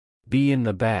Be in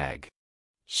the bag.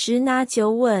 十拿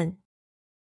九稳。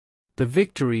The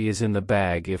victory is in the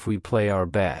bag if we play our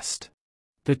best.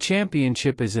 The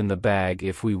championship is in the bag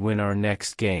if we win our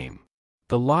next game.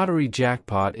 The lottery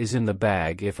jackpot is in the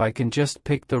bag if I can just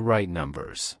pick the right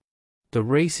numbers. The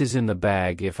race is in the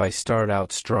bag if I start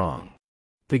out strong.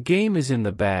 The game is in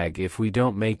the bag if we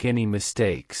don't make any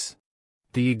mistakes.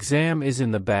 The exam is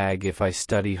in the bag if I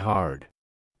study hard.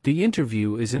 The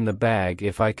interview is in the bag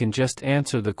if I can just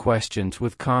answer the questions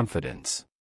with confidence.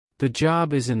 The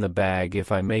job is in the bag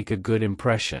if I make a good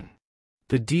impression.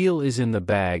 The deal is in the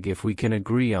bag if we can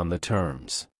agree on the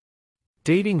terms.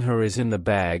 Dating her is in the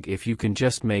bag if you can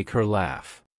just make her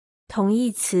laugh. 同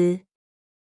义词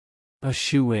A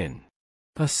shoe-in.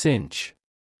 A cinch.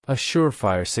 A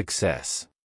surefire success.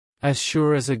 As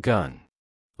sure as a gun.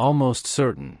 Almost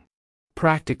certain.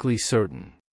 Practically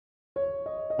certain.